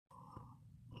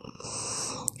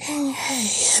Hey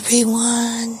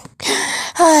everyone,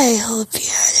 I hope you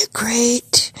had a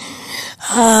great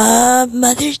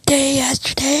Mother's Day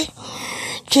yesterday.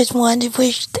 Just wanted to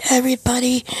wish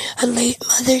everybody a late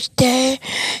Mother's Day,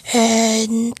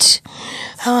 and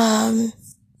I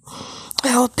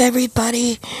hope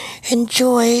everybody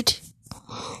enjoyed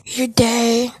your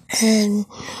day. And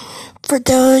for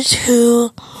those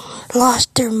who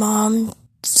lost their moms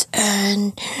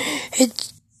and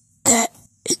it's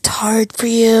hard for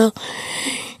you,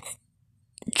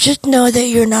 just know that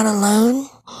you're not alone,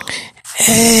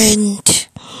 and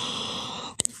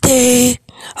they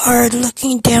are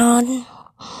looking down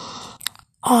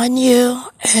on you,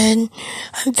 and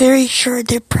I'm very sure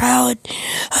they're proud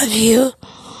of you.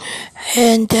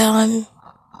 And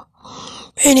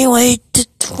anyway,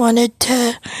 just wanted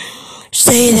to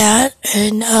say that.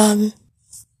 And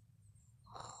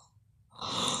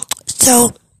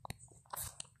so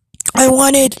I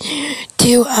wanted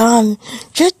to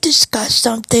just discuss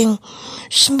something,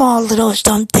 small little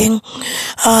something,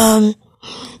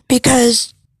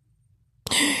 because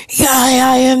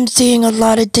I am seeing a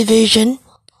lot of division,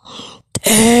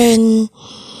 and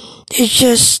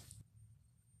it's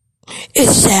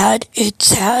sad.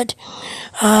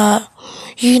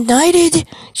 United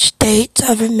States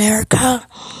of America,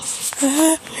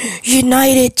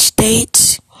 United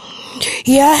States.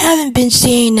 Yeah, I haven't been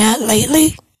seeing that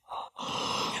lately.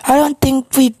 I don't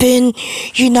think we've been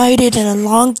united in a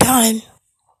long time,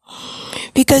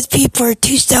 because people are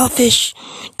too selfish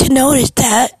to notice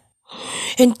that,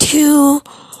 and too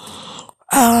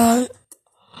all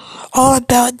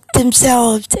about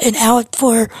themselves and out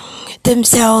for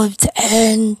themselves,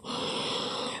 and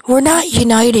we're not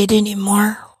united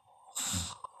anymore.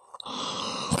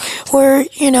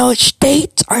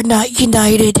 States are not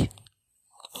united,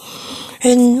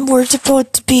 and we're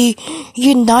supposed to be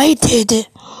United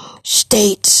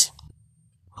States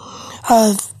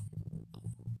of,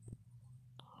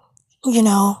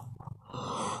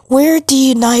 where are the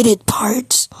united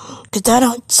parts? Because I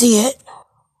don't see it.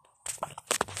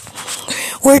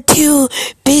 We're too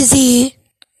busy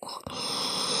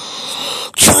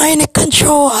trying to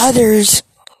control others.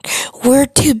 We're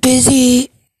too busy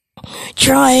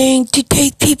trying to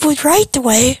take people's rights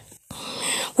away.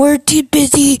 We're too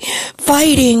busy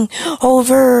fighting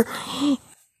over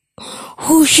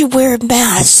who should wear a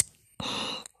mask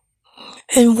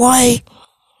and why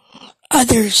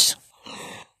others.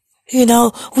 We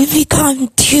become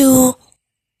too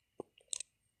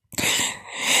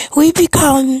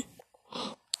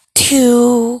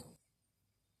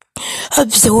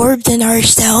absorbed in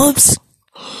ourselves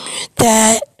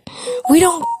that we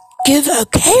don't give a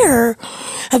care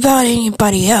about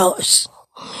anybody else.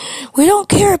 We don't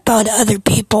care about other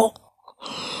people.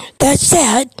 That's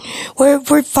sad. We're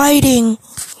fighting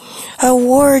a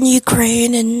war in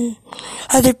Ukraine and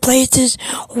other places.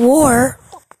 War.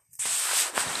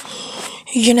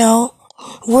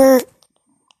 We're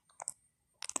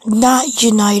not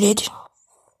united.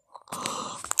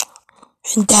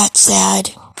 And that's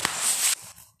sad.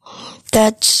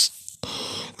 That's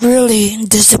really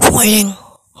disappointing,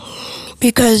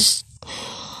 because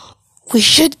we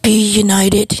should be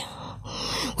united.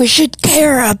 We should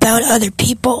care about other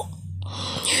people.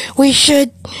 We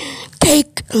should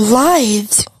take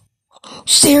lives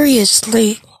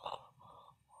seriously.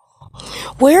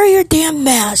 Wear your damn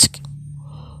mask.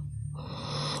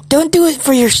 Don't do it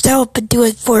for yourself, but do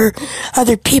it for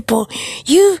other people.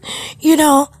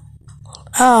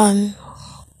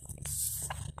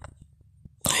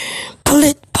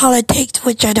 Politics,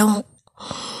 which I don't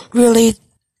really,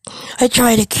 I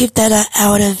try to keep that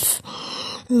out of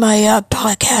my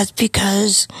podcast,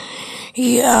 because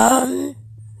it's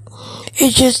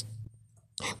just,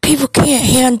 people can't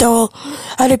handle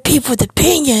other people's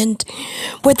opinions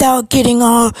without getting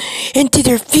all into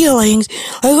their feelings.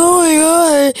 Like, oh my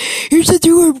god, you're such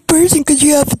a weird person because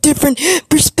you have a different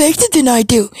perspective than I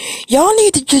do. Y'all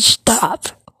need to just stop.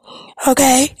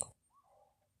 Okay?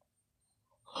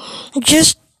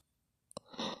 Just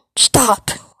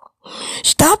stop.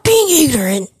 Stop being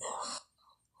ignorant.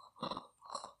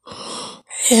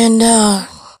 And,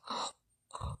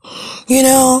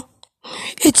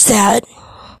 it's sad.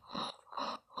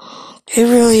 It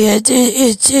really is.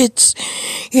 It's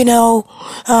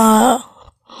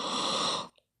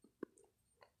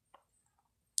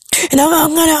and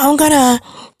I'm gonna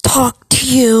talk to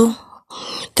you,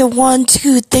 the ones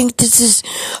who think this is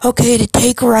okay to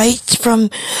take rights from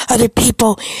other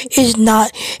people. Is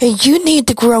not, and you need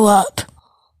to grow up.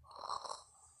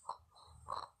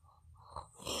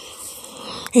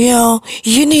 You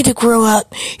need to grow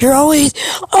up. You're always,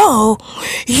 oh,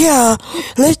 yeah,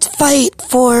 let's fight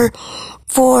for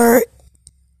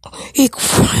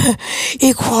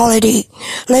equality.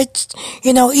 Let's,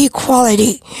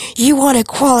 equality. You want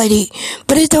equality.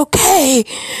 But it's okay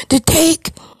to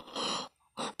take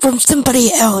from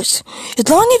somebody else. As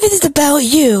long as it's about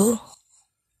you,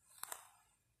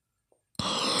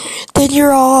 then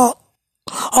you're all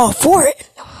for it.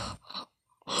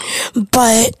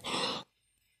 But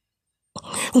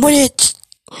when it's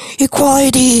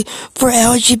equality for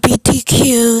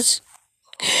LGBTQs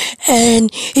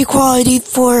and equality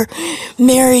for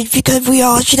marriage, because we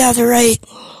all should have the right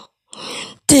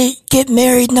to get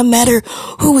married no matter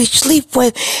who we sleep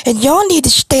with, and y'all need to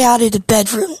stay out of the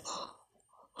bedroom.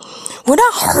 We're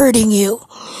not hurting you,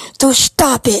 so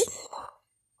stop it.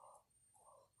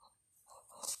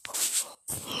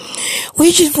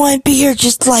 We just want to be here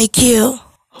just like you.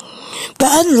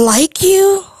 But unlike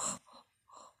you,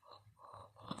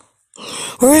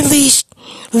 or at least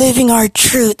living our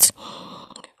truth,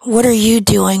 what are you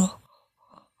doing?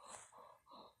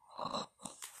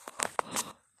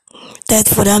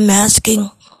 That's what I'm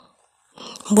asking.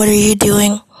 What are you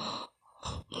doing?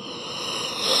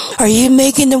 Are you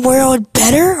making the world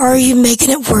better, or are you making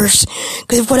it worse?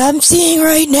 Because what I'm seeing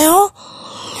right now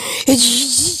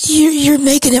is you're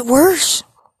making it worse.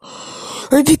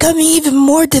 We're becoming even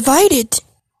more divided.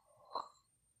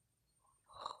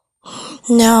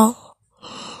 No,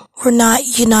 we're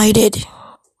not united.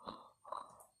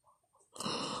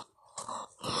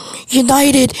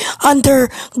 United under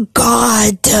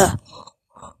God.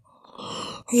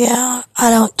 Yeah, I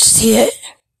don't see it.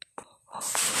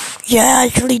 Yeah, I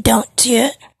actually don't see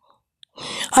it.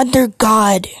 Under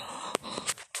God.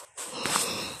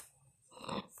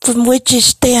 From which is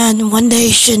stand one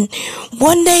nation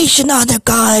under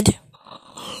God.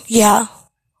 Yeah.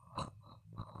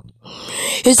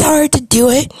 It's hard to do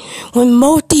it when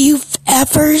most of you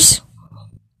effers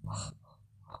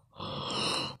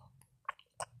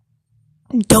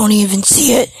don't even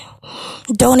see it.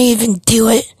 Don't even do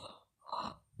it.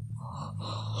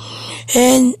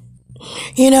 And,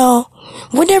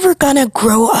 we're never gonna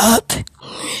grow up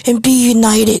and be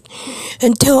united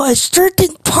until a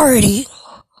certain party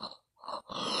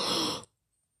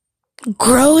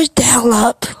grows the hell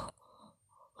up.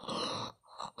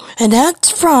 And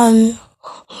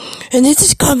this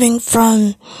is coming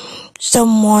from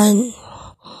someone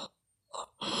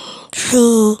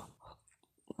who,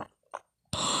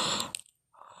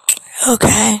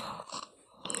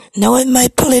 know what my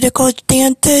political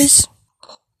stance is?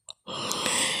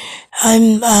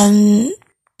 I'm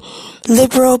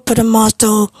liberal, but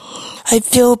I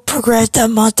feel progressive,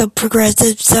 I'm also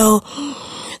progressive, so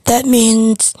that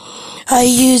means I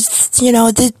use,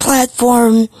 this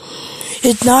platform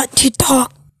is not to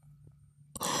talk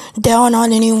down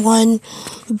on anyone,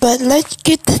 but let's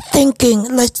get to thinking.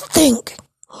 Let's think.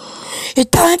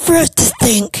 It's time for us to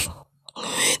think.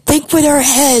 Think with our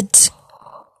heads.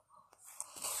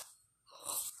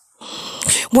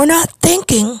 We're not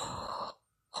thinking.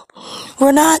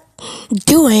 We're not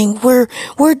doing.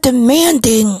 We're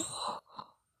demanding.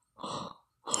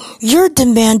 You're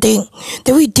demanding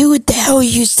that we do what the hell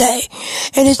you say,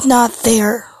 and it's not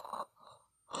there.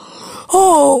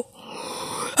 Oh,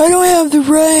 I don't have the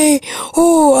right.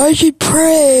 Oh, I should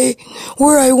pray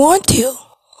where I want to.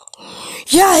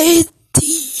 Yeah,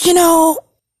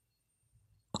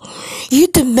 you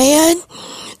demand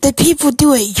that people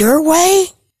do it your way,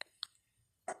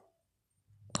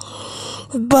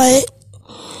 but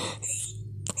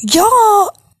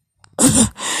y'all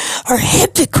are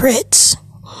hypocrites.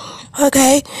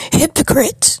 Okay?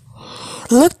 Hypocrites.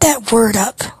 Look that word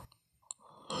up.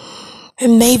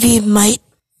 And maybe you might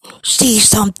see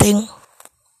something.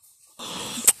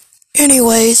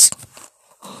 Anyways,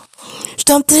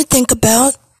 something to think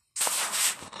about.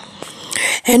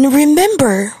 And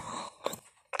remember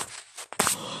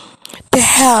to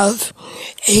have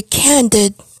a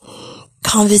candid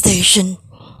conversation.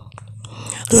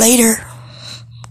 Later.